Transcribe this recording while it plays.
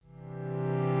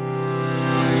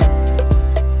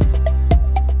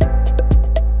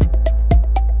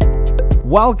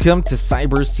Welcome to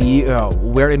Cyber CEO,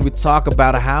 wherein we talk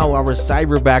about how our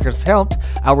cyberbackers helped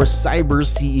our cyber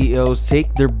CEOs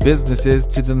take their businesses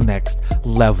to the next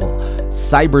level.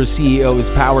 Cyber CEO is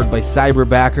powered by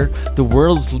Cyberbacker, the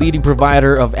world's leading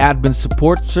provider of admin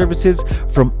support services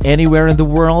from anywhere in the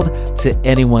world to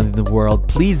anyone in the world.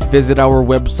 Please visit our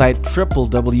website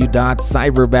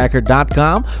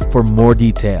www.cyberbacker.com for more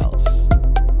details.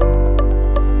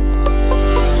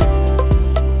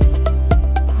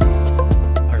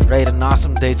 Right, an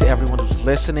awesome day to everyone who's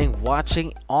listening,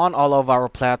 watching on all of our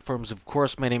platforms. Of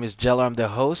course, my name is Jello. I'm the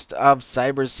host of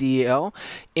Cyber CEO,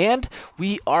 and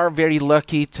we are very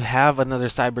lucky to have another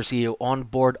Cyber CEO on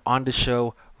board on the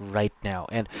show right now.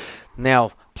 And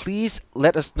now, please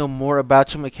let us know more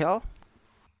about you, Mikhail.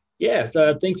 Yes,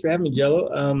 thanks for having me, Jello.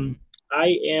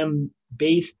 I am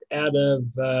based out of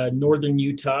northern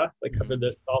Utah. I cover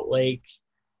the Salt Lake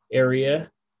area.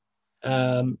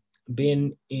 Um,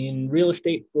 been in real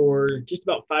estate for just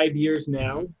about 5 years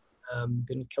now.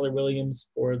 Been with Keller Williams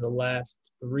for the last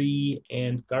three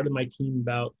and started my team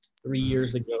about 3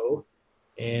 years ago.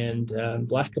 And the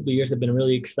last couple of years have been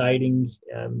really exciting.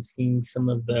 Seeing some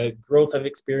of the growth I've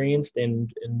experienced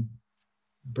and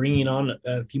bringing on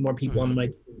a few more people on Mhm. my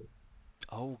team.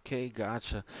 Okay,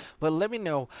 gotcha. Well, let me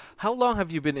know, how long have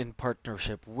you been in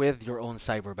partnership with your own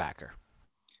cyberbacker?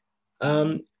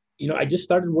 Um, I just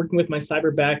started working with my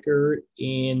cyberbacker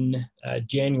in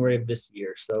January of this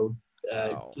year. So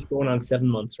Wow. just going on 7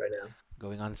 months right now.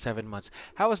 Going on 7 months.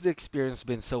 How has the experience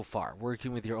been so far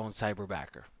working with your own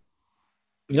cyberbacker?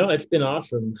 It's been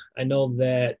awesome. I know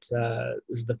that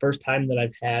this is the first time that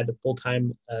I've had a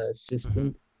full-time Mm-hmm.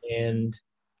 assistant and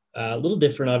a little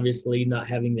different, obviously, not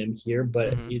having them here,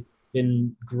 but Mm-hmm. it's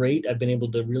been great. I've been able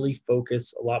to really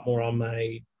focus a lot more on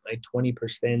my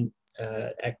 20%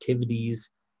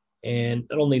 activities. And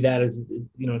not only that is,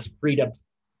 it's freed up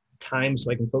time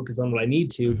so I can focus on what I need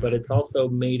to, but Mm-hmm. it's also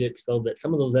made it so that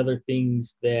some of those other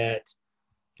things that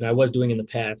I was doing in the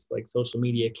past, like social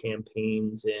media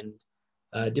campaigns and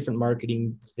different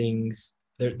marketing things,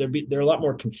 they're a lot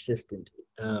more consistent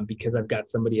because I've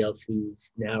got somebody else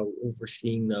who's now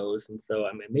overseeing those, and so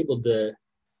I'm able to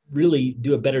really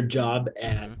do a better job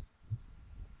Mm-hmm. at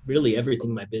really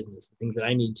everything in my business, the things that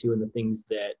I need to, and the things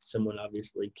that someone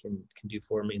obviously can do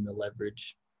for me, and the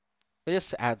leverage.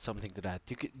 Just to add something to that,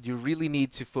 you really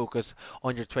need to focus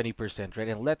on your 20%, right?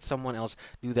 And let someone else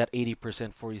do that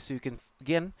 80% for you so you can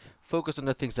again focus on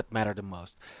the things that matter the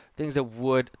most. Things that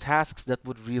would tasks that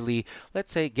would really,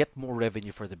 let's say, get more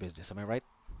revenue for the business. Am I right?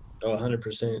 Oh,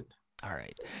 100%. All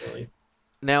right. Really.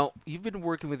 Now, you've been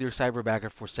working with your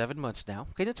cyberbacker for 7 months now.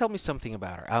 Can you tell me something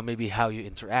about her? Maybe how you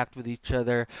interact with each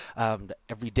other, the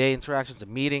everyday interactions, the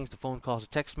meetings, the phone calls, the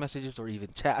text messages, or even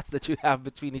chats that you have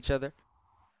between each other?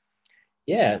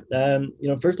 Yeah.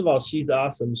 First of all, she's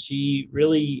awesome. She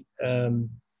really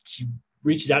she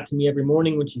reaches out to me every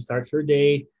morning when she starts her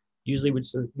day, usually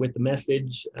with the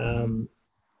message, Mm-hmm.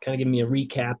 kind of giving me a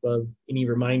recap of any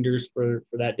reminders for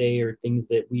that day or things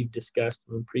that we've discussed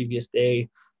from the previous day.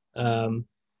 Um,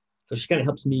 so she kind of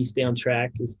helps me stay on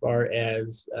track as far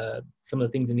as some of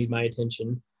the things that need my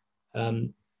attention.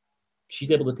 Um,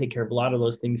 she's able to take care of a lot of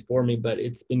those things for me. But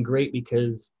it's been great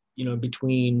because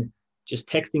between just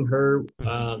texting her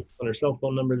Mm-hmm. on her cell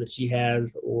phone number that she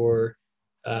has, or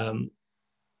um,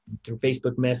 through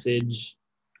Facebook message,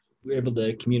 we're able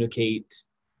to communicate.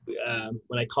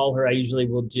 When I call her, I usually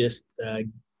will just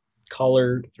call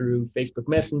her through Facebook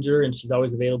Messenger, and she's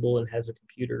always available and has her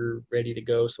computer ready to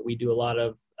go. So we do a lot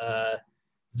of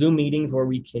Zoom meetings where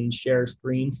we can share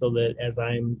screens so that as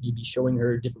I'm maybe showing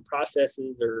her different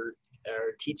processes or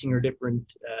teaching her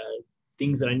different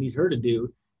things that I need her to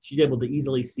do, she's able to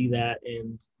easily see that.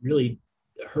 And really,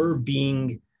 her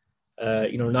being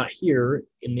not here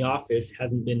in the office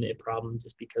hasn't been a problem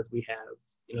just because we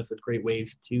have such great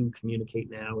ways to communicate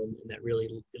now, and that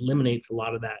really eliminates a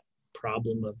lot of that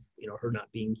problem of her not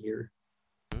being here.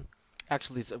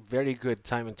 Actually, it's a very good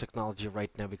time in technology right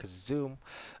now because Zoom,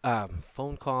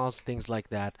 phone calls, things like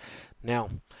that. Now,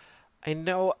 I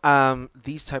know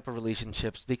these type of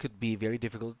relationships they could be very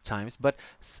difficult at times, but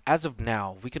as of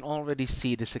now, we can already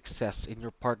see the success in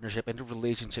your partnership and the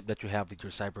relationship that you have with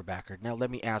your cyberbacker. Now,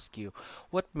 let me ask you,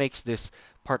 what makes this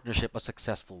partnership a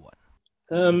successful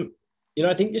one? Um,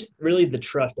 I think just really the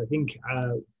trust. I think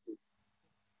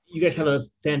you guys have a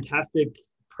fantastic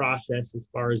process as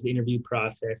far as the interview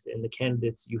process and the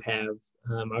candidates you have.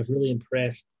 I was really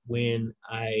impressed when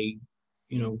I,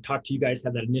 talked to you guys,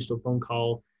 had that initial phone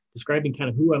call describing kind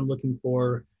of who I'm looking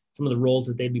for, some of the roles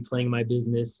that they'd be playing in my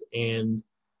business, and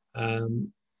I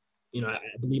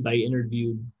believe I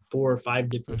interviewed 4 or 5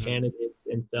 different Hmm. candidates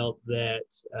and felt that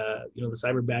the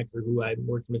cyberbacker who I'm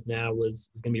working with now was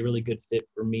going to be a really good fit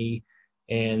for me.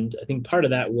 And I think part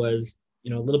of that was a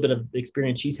little bit of the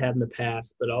experience she's had in the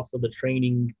past, but also the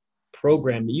training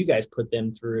program that you guys put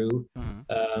them through. Hmm.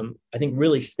 I think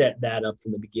really set that up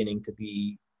from the beginning to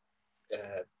be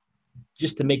uh,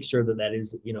 just to make sure that that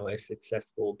is a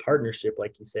successful partnership,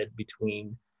 like you said,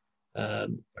 between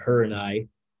her and I.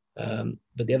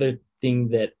 But the other thing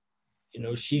that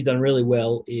she's done really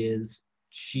well is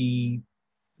she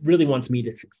really wants me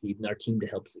to succeed and our team to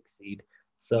help succeed.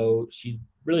 So she's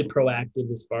really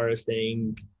proactive as far as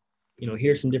saying,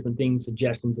 here's some different things,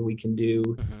 suggestions that we can do.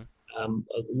 Hmm.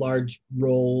 A large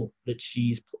role that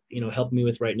she's helping me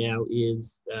with right now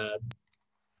is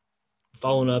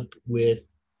following up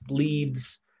with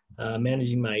leads,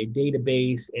 managing my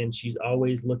database, and she's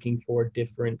always looking for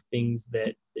different things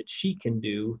that she can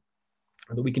do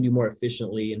that we can do more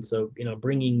efficiently. And so,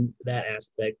 bringing that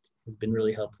aspect has been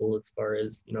really helpful as far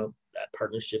as that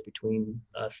partnership between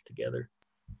us together.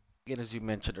 Again, as you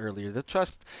mentioned earlier, the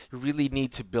trust, you really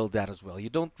need to build that as well.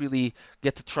 You don't really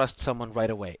get to trust someone right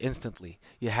away, instantly.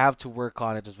 You have to work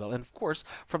on it as well. And of course,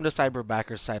 from the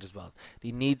cyberbacker side as well,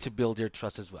 they need to build your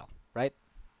trust as well, right?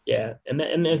 Yeah,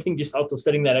 and I think just also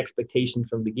setting that expectation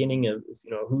from the beginning of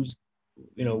who's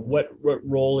what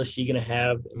role is she going to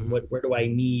have, and Hmm. where do I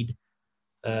need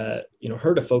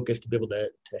her to focus to be able to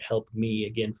help me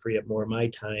again free up more of my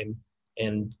time.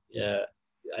 And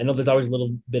I know there's always a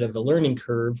little bit of a learning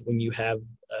curve when you have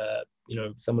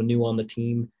someone new on the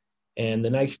team. And the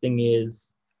nice thing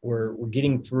is we're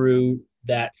getting through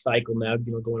that cycle now,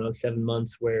 going on 7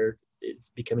 months where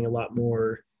it's becoming a lot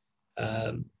more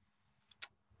um,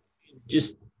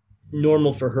 just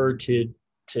normal for her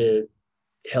to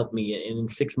help me. And in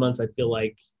 6 months, I feel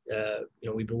like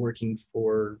we've been working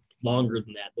for longer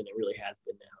than that than it really has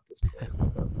been now at this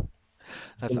point. So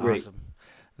it's That's been great. awesome.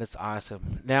 That's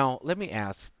awesome. Now, let me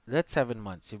ask, that's 7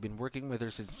 months. You've been working with her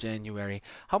since January.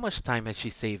 How much time has she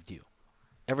saved you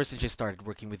ever since she started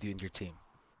working with you and your team?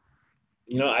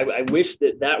 I wish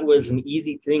that that was an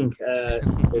easy thing to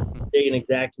say an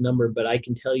exact number, but I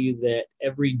can tell you that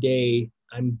every day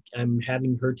I'm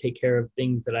having her take care of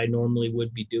things that I normally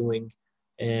would be doing,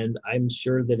 and I'm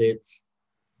sure that it's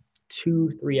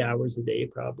 2 3 hours a day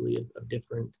probably of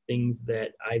different things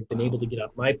that I've been able Wow. to get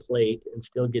off my plate and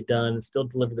still get done and still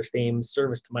deliver the same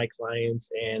service to my clients.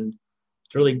 And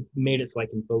it's really made it so I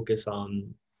can focus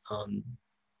on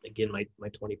again my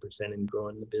 20% and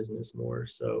growing the business more.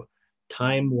 So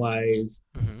time wise,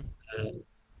 Hmm.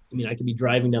 I could be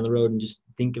driving down the road and just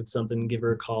think of something, give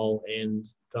her a call, and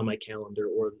it's on my calendar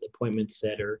or the appointment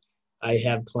setter. I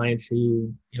have clients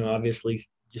who, obviously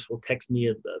just will text me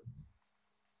a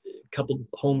couple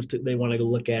homes they want to go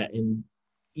look at, and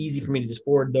easy for me to just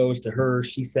forward those to her.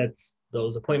 She sets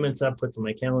those appointments up, puts on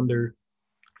my calendar,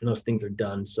 and those things are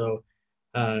done. So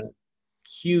uh,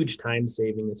 huge time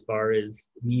saving as far as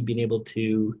me being able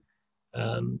to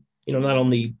not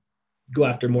only go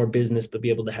after more business but be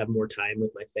able to have more time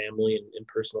with my family and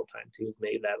personal time too has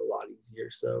made that a lot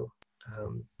easier. So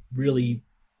um, really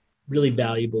really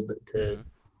valuable Hmm.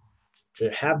 to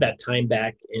have that time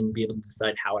back and be able to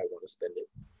decide how I want to spend it.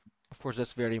 Of course,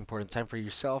 that's very important. Time for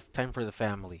yourself, time for the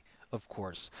family, of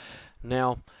course.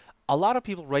 Now, a lot of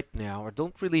people right now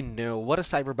don't really know what a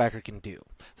cyberbacker can do.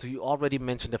 So you already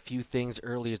mentioned a few things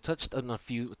earlier, touched on a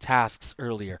few tasks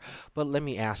earlier. But let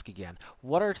me ask again,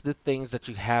 what are the things that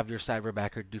you have your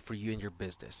cyberbacker do for you and your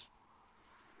business?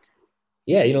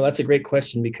 Yeah, that's a great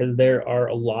question because there are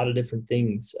a lot of different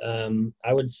things.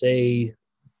 I would say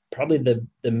probably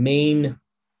the main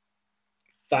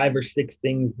 5 or 6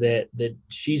 things that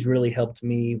she's really helped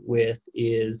me with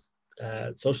is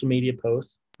social media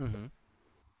posts, Hmm.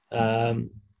 um,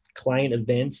 client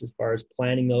events as far as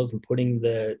planning those and putting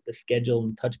the schedule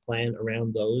and touch plan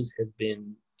around those has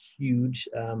been huge.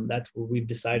 That's where we've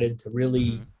decided to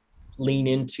really Hmm. lean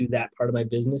into that part of my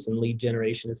business and lead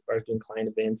generation as far as doing client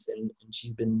events. And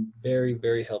she's been very,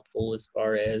 very helpful as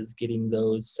far as getting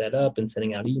those set up and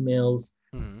sending out emails,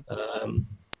 Hmm. um,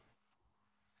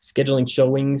 scheduling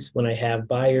showings when I have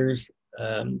buyers,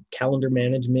 calendar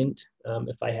management.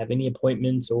 If I have any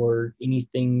appointments or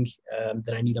anything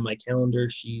that I need on my calendar,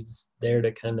 she's there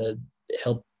to kind of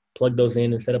help plug those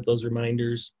in and set up those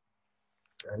reminders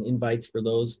and invites for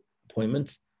those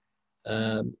appointments.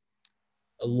 Um,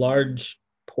 a large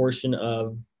portion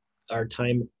of our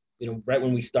time, right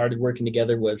when we started working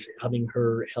together, was having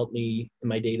her help me in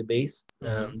my database,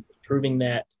 Hmm. improving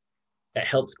that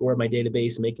health score of my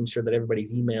database, making sure that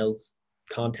everybody's emails,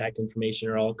 contact information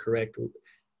are all correct.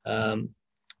 Um,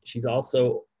 she's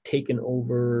also taken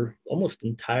over almost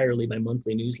entirely my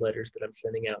monthly newsletters that I'm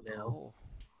sending out now.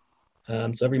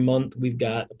 Oh, So every month we've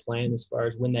got a plan as far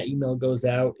as when that email goes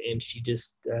out, and she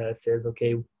just says,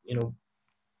 okay,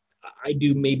 I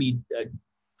do maybe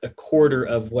a quarter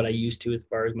of what I used to as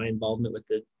far as my involvement with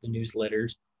the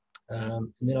newsletters.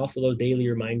 And then also those daily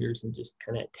reminders and just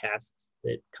kind of tasks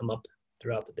that come up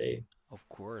throughout the day. of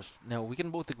course. Now, we can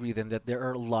both agree then that there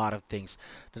are a lot of things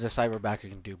that a cyberbacker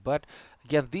can do. But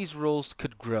again, these roles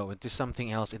could grow into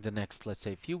something else in the next, let's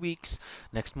say, few weeks,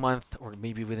 next month, or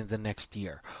maybe within the next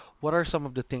year. What are some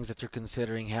of the things that you're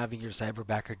considering having your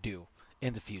cyberbacker do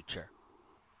in the future?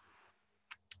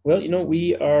 Well,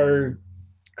 we are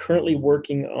currently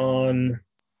working on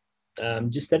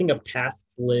just setting up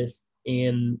tasks lists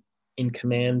in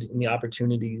command in the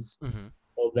opportunities Mm-hmm.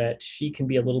 so that she can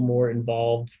be a little more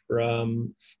involved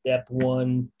from step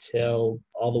one till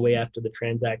all the way after the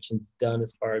transaction's done,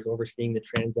 as far as overseeing the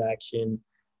transaction.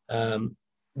 Um,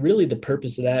 Really, the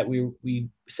purpose of that, we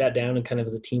sat down and kind of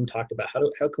as a team talked about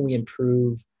how can we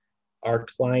improve our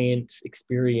client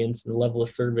experience and the level of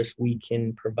service we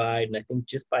can provide. And I think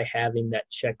just by having that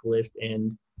checklist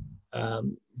and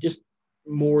just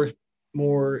more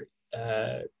more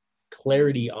uh,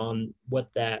 clarity on what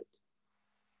that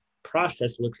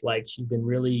process looks like, she's been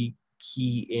really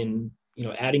key in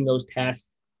adding those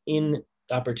tasks in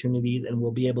opportunities, and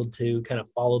we'll be able to kind of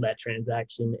follow that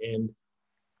transaction and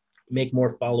make more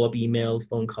follow-up emails,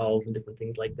 phone calls, and different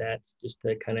things like that, just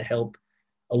to kind of help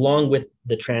along with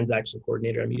the transaction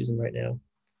coordinator I'm using right now.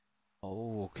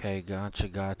 Oh, okay, gotcha,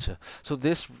 gotcha. So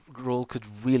this role could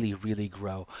really, really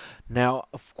grow. Now,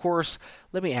 of course,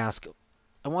 let me ask,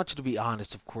 I want you to be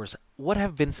honest, of course. What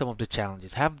have been some of the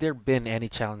challenges? Have there been any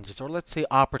challenges, or let's say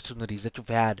opportunities that you've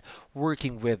had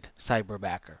working with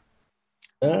Cyberbacker?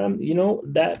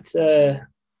 That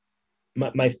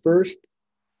my first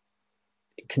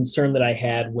concern that I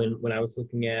had when I was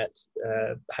looking at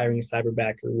hiring a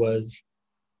cyberbacker was,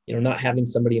 not having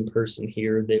somebody in person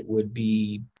here that would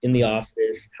be in the Hmm.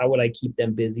 office. How would I keep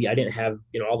them busy? I didn't have,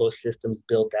 all those systems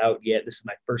built out yet. This is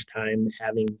my first time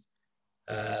having,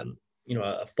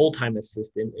 a full time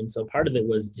assistant. And so part of it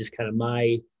was just kind of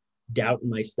my doubt in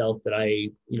myself that I,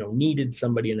 needed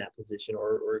somebody in that position,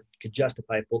 or could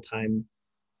justify a full time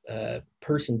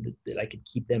person that I could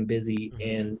keep them busy. Hmm.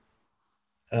 And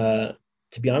uh,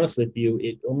 to be honest with you,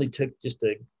 it only took just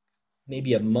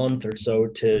maybe a month or so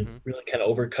to Hmm. really kind of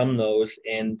overcome those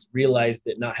and realize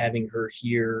that not having her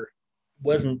here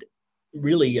wasn't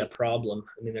really a problem.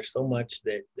 I mean, there's so much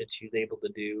that she's able to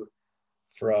do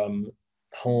from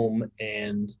home,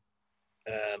 and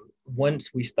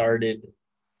once we started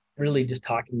really just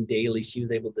talking daily, she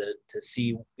was able to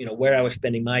see where I was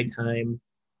spending my time,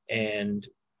 and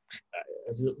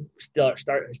I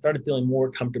started feeling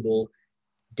more comfortable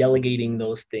delegating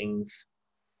those things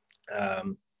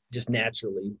um, just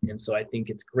naturally. And so I think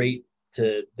it's great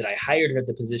that I hired her at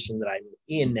the position that I'm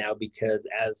in now, because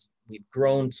as we've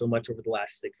grown so much over the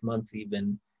last 6 months,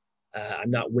 even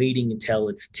I'm not waiting until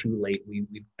it's too late. We've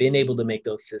been able to make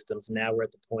those systems. Now we're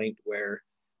at the point where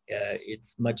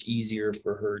it's much easier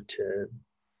for her to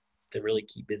really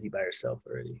keep busy by herself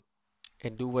already.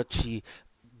 And do what she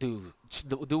do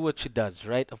what she does,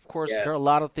 right? Of course, Yeah. there are a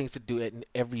lot of things to do in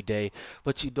every day,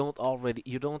 but you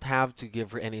don't have to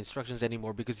give her any instructions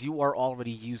anymore because you are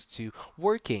already used to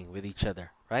working with each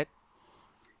other, right?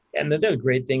 And the other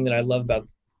great thing that I love about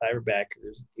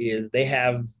cyberbackers is they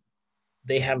have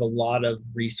a lot of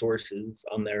resources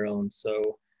on their own.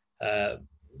 So uh,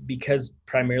 because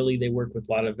primarily they work with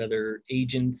a lot of other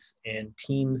agents and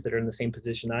teams that are in the same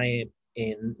position I am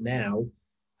in now,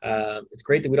 it's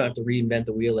great that we don't have to reinvent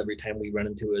the wheel every time we run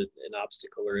into an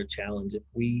obstacle or a challenge. If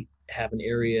we have an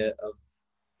area of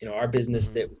our business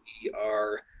Hmm. that we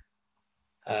are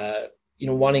uh,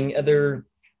 wanting other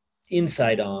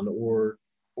insight on, or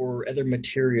other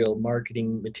material,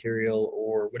 marketing material,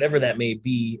 or whatever that may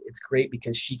be, it's great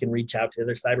because she can reach out to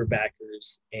other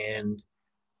cyberbackers, and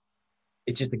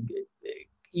it's just a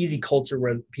easy culture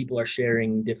where people are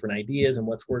sharing different ideas and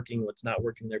what's working, what's not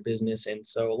working in their business. And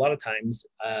so a lot of times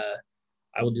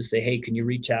I will just say, hey, can you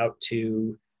reach out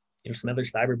to some other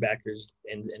cyberbackers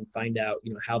and find out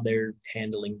how they're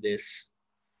handling this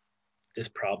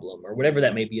problem or whatever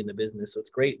that may be in the business. So it's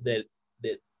great that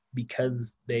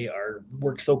because they are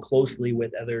work so closely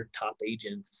with other top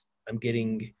agents, I'm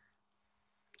getting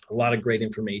a lot of great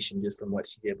information just from what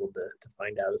she's able to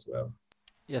find out as well.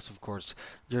 Yes, of course.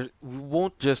 We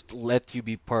won't just let you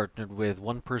be partnered with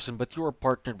one person, but you are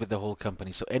partnered with the whole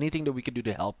company. So anything that we can do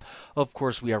to help, of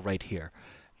course, we are right here.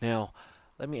 Now,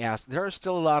 let me ask, there are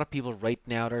still a lot of people right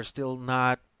now that are still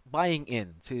not buying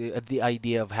in to the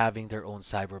idea of having their own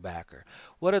cyberbacker,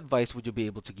 what advice would you be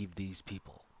able to give these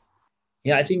people?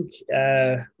 Yeah, I think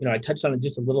I touched on it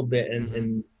just a little bit, Mm-hmm.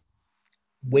 and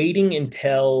waiting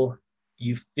until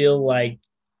you feel like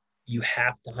you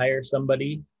have to hire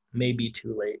somebody may be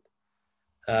too late.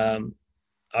 Um,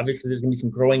 Obviously, there's going to be some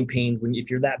growing pains when if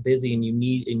you're that busy and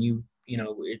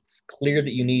it's clear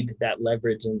that you need that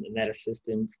leverage and that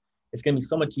assistance. It's going to be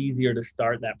so much easier to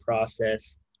start that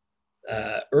process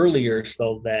earlier,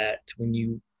 so that when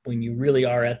you really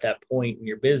are at that point in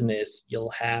your business,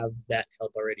 you'll have that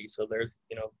help already. So there's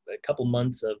a couple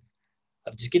months of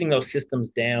just getting those systems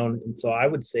down. And so I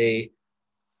would say,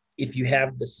 if you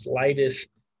have the slightest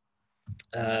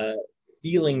uh,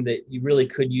 feeling that you really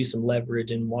could use some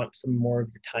leverage and want some more of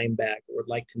your time back, or would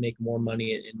like to make more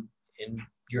money, and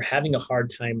you're having a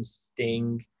hard time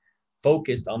staying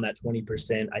focused on that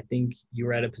 20%, I think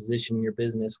you're at a position in your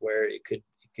business where it could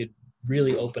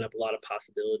really open up a lot of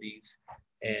possibilities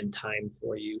and time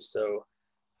for you. So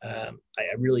I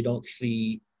really don't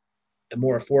see a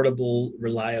more affordable,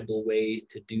 reliable way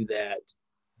to do that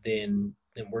than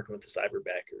working with a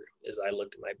cyberbacker as I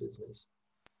looked at my business.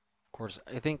 Of course,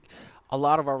 I think a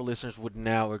lot of our listeners would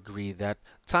now agree that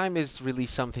time is really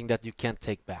something that you can't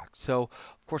take back. So,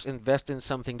 of course, invest in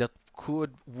something that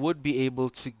would be able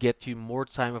to get you more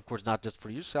time, of course, not just for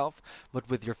yourself, but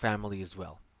with your family as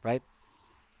well, right?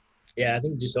 Yeah, I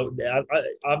think just so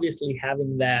obviously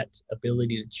having that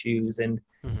ability to choose, and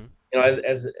Mm-hmm.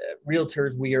 as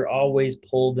realtors, we are always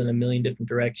pulled in a million different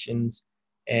directions,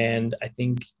 and I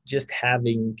think just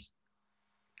having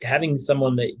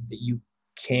someone that you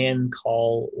can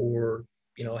call, or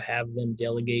have them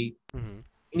delegate Mm-hmm.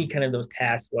 any kind of those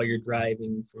tasks while you're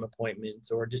driving from appointments,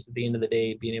 or just at the end of the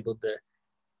day being able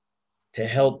to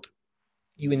help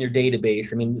you in your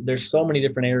database. I mean, there's so many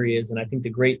different areas, and I think the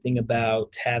great thing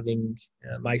about having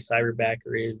my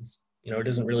cyberbacker is, it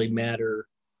doesn't really matter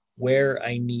where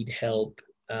I need help.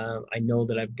 I know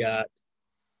that I've got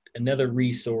another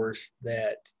resource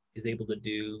that is able to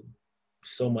do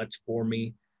so much for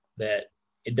me, that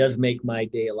it does make my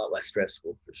day a lot less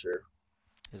stressful, for sure.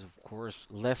 Is of course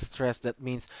less stress. That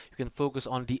means you can focus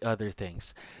on the other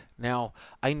things. Now,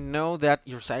 I know that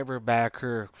your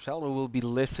cyberbacker, Selma, will be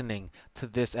listening to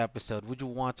this episode. Would you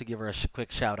want to give her a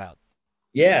quick shout out?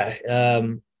 Yeah,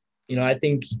 I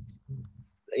think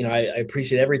I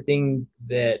appreciate everything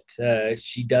that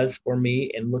she does for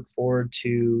me, and look forward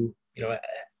to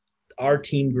our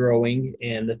team growing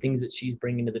and the things that she's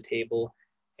bringing to the table,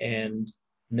 and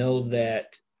know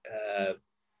that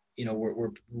we're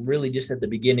really just at the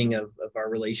beginning of our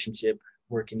relationship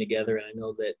working together. And I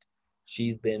know that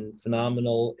she's been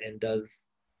phenomenal and does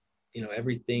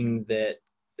everything that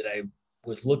I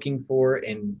was looking for,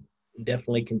 and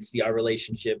definitely can see our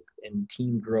relationship and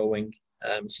team growing.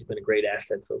 She's been a great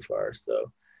asset so far,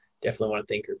 so definitely want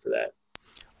to thank her for that.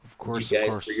 Of Thank you course, of guys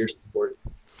for course. your support.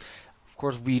 Of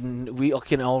course, we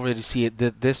can already see it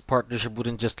that this partnership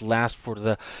wouldn't just last for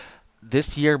the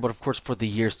this year, but of course for the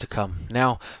years to come.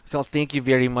 Now, Miguel, thank you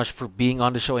very much for being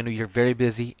on the show. I know you're very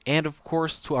busy, and of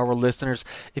course to our listeners,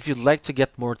 if you'd like to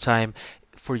get more time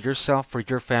for yourself, for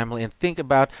your family, and think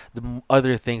about the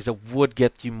other things that would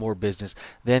get you more business,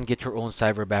 then get your own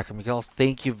cyberbacker. Miguel,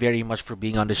 thank you very much for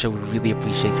being on the show. We really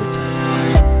appreciate your time.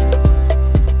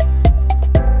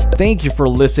 Thank you for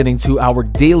listening to our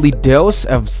daily dose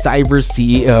of Cyber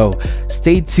CEO.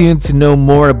 Stay tuned to know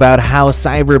more about how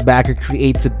Cyberbacker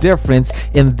creates a difference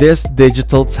in this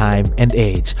digital time and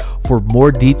age. For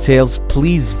more details,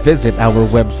 please visit our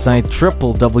website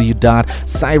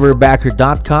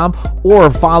www.cyberbacker.com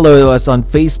or follow us on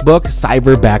Facebook,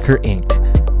 Cyberbacker Inc.